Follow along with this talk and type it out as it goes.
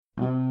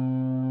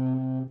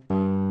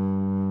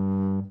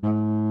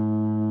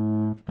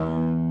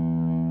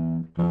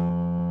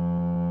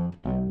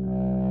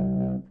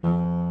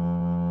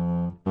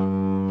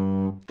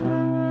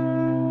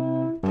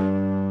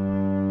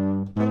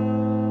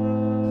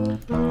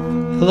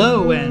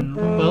Hello and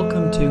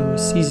welcome to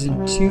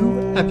Season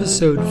 2,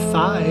 Episode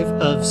 5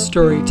 of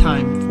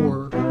Storytime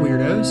for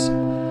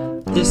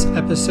Weirdos. This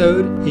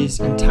episode is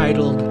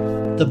entitled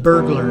The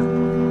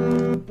Burglar.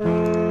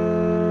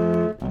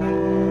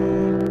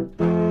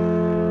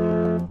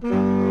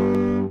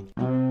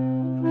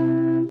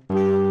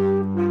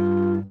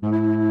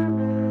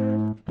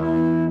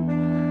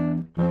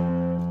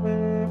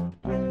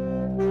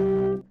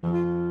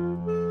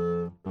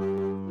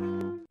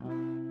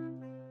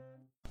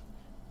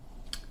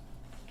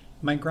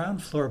 My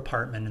ground floor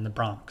apartment in the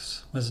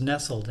Bronx was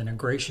nestled in a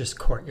gracious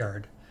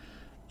courtyard.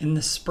 In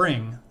the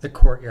spring, the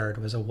courtyard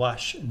was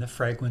awash in the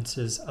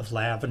fragrances of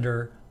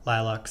lavender,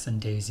 lilacs,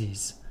 and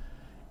daisies.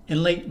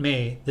 In late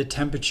May, the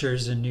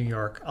temperatures in New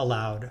York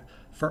allowed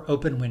for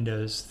open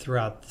windows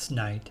throughout the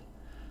night.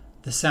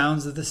 The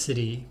sounds of the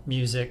city,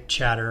 music,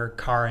 chatter,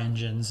 car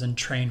engines, and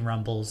train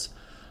rumbles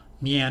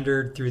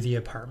meandered through the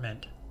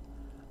apartment.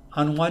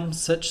 On one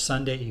such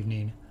Sunday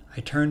evening,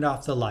 I turned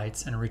off the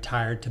lights and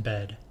retired to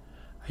bed.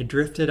 I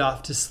drifted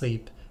off to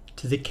sleep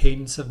to the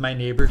cadence of my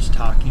neighbors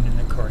talking in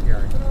the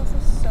courtyard.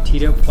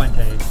 Tito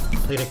Puente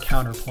played a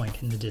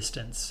counterpoint in the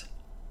distance.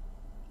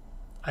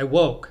 I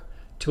woke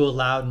to a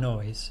loud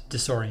noise,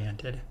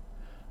 disoriented.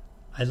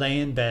 I lay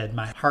in bed,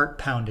 my heart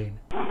pounding,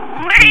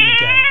 between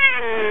again,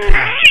 a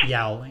cat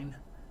yowling.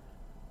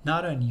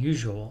 Not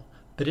unusual,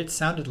 but it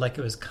sounded like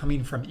it was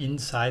coming from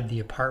inside the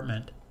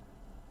apartment.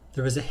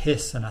 There was a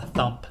hiss and a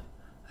thump.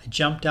 I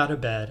jumped out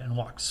of bed and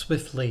walked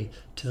swiftly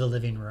to the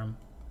living room.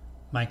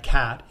 My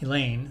cat,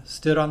 Elaine,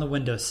 stood on the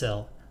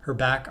windowsill, her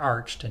back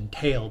arched and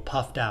tail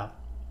puffed out.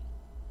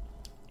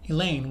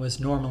 Elaine was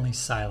normally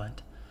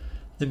silent.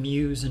 The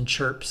mews and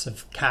chirps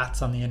of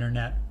cats on the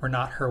internet were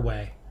not her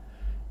way.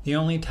 The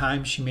only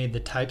time she made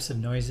the types of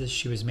noises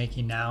she was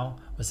making now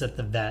was at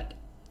the vet.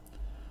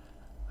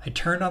 I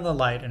turned on the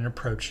light and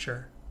approached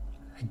her.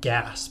 I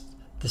gasped.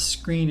 The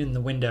screen in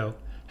the window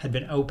had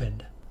been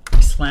opened. I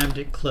slammed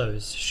it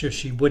closed so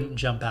she wouldn't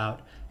jump out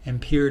and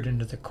peered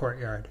into the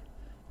courtyard.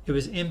 It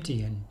was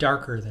empty and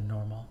darker than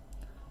normal.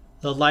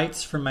 The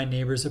lights from my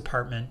neighbor's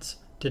apartments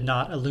did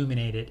not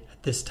illuminate it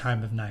at this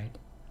time of night.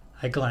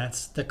 I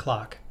glanced at the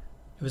clock.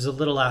 It was a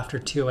little after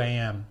 2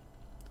 a.m.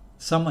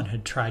 Someone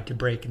had tried to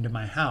break into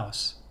my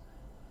house.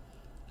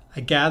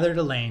 I gathered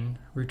Elaine,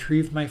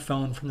 retrieved my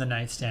phone from the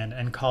nightstand,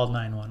 and called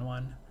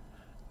 911.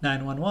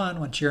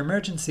 911, what's your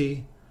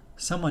emergency?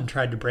 Someone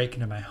tried to break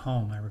into my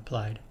home, I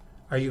replied.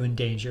 Are you in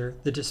danger?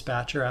 The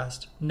dispatcher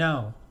asked.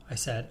 No, I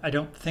said. I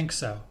don't think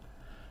so.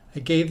 I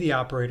gave the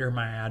operator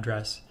my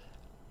address,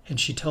 and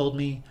she told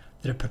me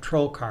that a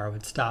patrol car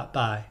would stop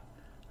by.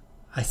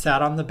 I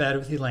sat on the bed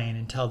with Elaine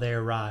until they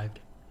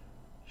arrived.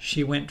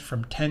 She went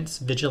from tense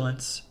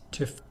vigilance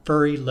to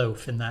furry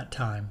loaf in that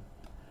time.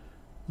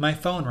 My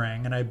phone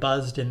rang, and I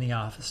buzzed in the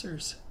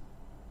officers.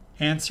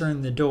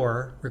 Answering the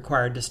door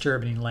required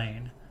disturbing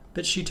Elaine,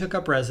 but she took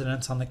up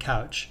residence on the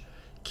couch,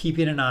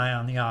 keeping an eye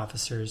on the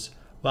officers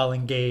while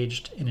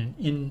engaged in an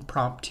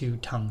impromptu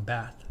tongue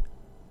bath.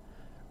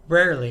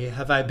 Rarely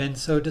have I been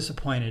so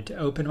disappointed to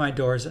open my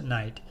doors at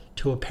night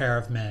to a pair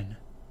of men.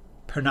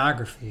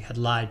 Pornography had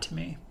lied to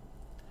me.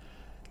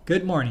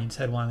 Good morning,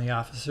 said one of the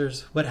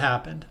officers. What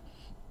happened?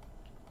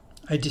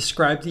 I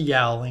described the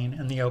yowling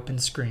and the open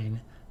screen.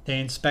 They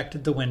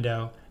inspected the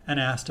window and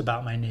asked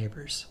about my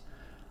neighbors.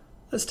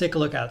 Let's take a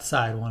look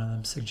outside, one of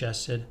them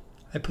suggested.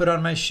 I put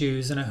on my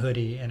shoes and a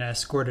hoodie and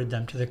escorted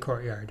them to the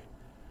courtyard.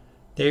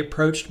 They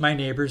approached my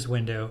neighbor's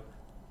window,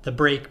 the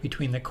break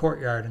between the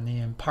courtyard and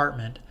the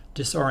apartment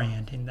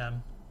disorienting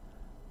them.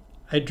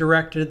 I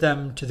directed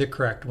them to the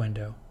correct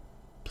window.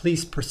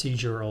 Police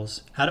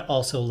procedurals had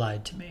also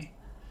lied to me.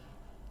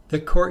 The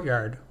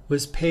courtyard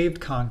was paved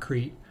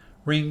concrete,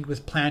 ringed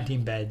with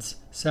planting beds,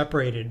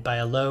 separated by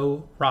a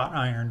low wrought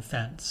iron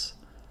fence.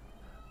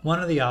 One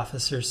of the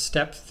officers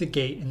stepped through the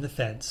gate in the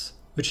fence,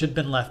 which had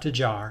been left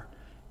ajar,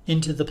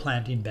 into the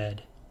planting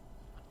bed.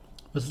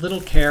 With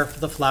little care for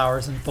the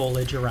flowers and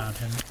foliage around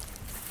him,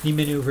 he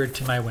maneuvered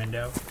to my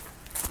window.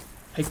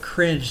 I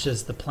cringed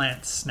as the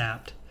plants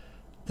snapped.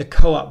 The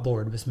co-op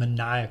board was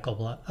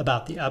maniacal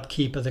about the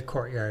upkeep of the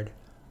courtyard.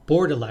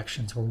 Board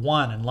elections were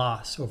won and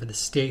lost over the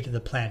state of the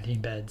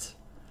planting beds.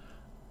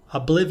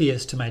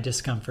 Oblivious to my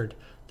discomfort,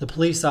 the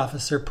police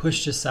officer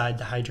pushed aside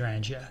the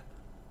hydrangea.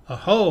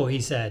 "Oh-ho," he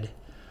said.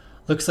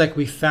 "Looks like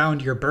we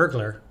found your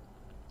burglar."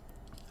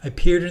 I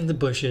peered in the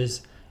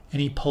bushes,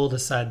 and he pulled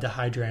aside the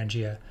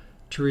hydrangea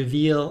to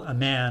reveal a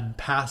man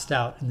passed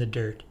out in the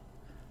dirt.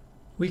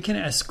 "We can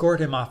escort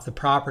him off the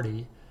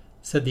property,"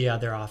 said the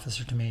other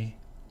officer to me.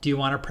 "Do you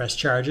want to press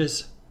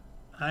charges?"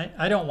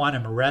 I don't want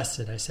him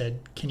arrested, I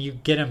said. "Can you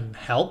get him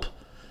help?"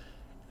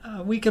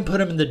 We can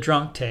put him in the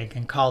drunk tank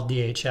and call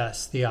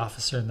DHS, the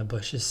officer in the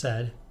bushes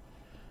said.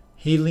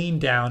 He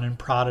leaned down and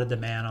prodded the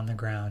man on the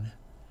ground.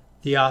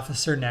 The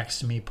officer next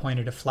to me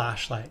pointed a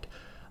flashlight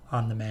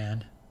on the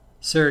man.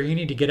 "Sir, you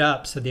need to get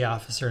up," said the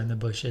officer in the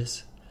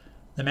bushes.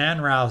 The man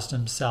roused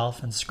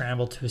himself and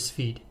scrambled to his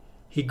feet.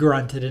 He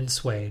grunted and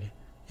swayed.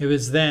 It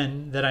was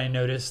then that I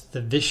noticed the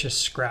vicious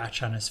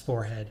scratch on his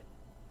forehead.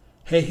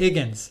 "Hey,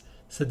 Higgins,"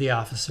 said the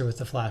officer with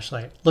the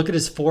flashlight. Look at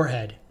his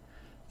forehead.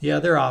 The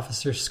other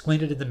officer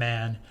squinted at the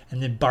man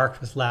and then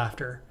barked with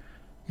laughter.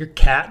 Your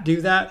cat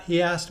do that?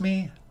 He asked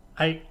me.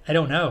 I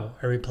don't know,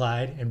 I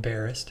replied,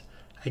 embarrassed.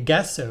 I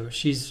guess so.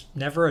 She's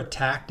never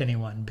attacked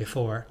anyone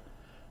before.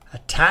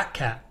 Attack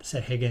cat,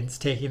 said Higgins,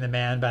 taking the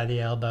man by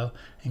the elbow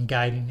and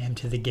guiding him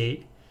to the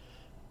gate.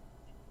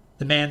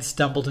 The man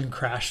stumbled and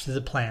crashed through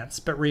the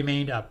plants, but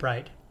remained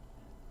upright.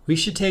 We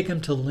should take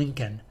him to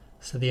Lincoln,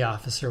 said the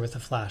officer with the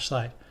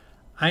flashlight.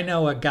 I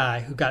know a guy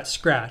who got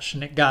scratched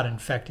and it got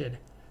infected.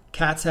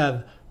 Cats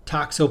have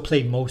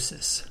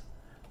toxoplasmosis.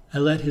 I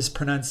let his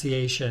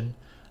pronunciation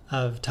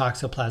of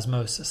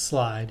toxoplasmosis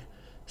slide,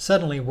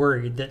 suddenly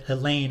worried that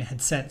Elaine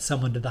had sent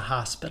someone to the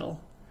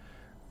hospital.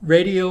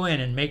 Radio in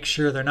and make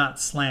sure they're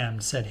not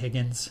slammed, said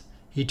Higgins.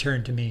 He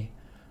turned to me.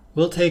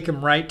 We'll take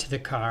him right to the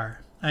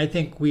car. I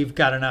think we've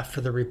got enough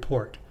for the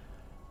report.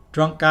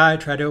 Drunk guy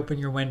tried to open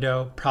your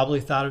window, probably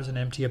thought it was an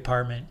empty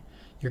apartment.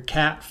 Your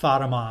cat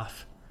fought him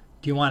off.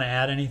 Do you want to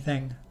add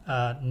anything?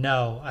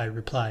 No, I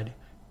replied.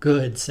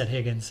 Good, said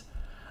Higgins.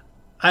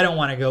 I don't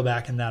want to go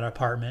back in that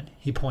apartment,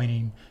 he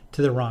pointing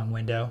to the wrong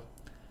window.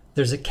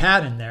 There's a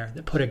cat in there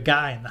that put a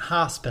guy in the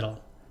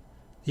hospital.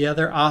 The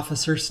other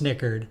officer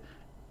snickered,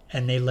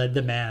 and they led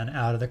the man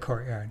out of the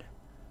courtyard.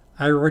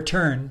 I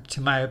returned to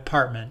my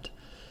apartment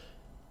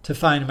to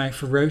find my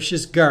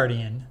ferocious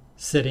guardian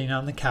sitting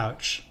on the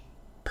couch,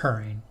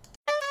 purring.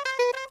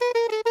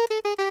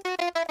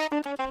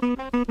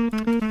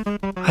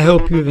 I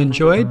hope you've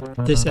enjoyed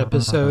this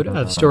episode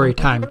of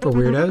Storytime for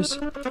Weirdos,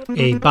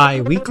 a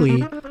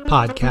bi-weekly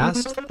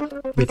podcast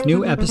with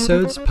new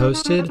episodes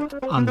posted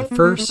on the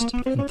first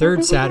and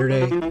third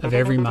Saturday of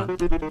every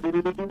month.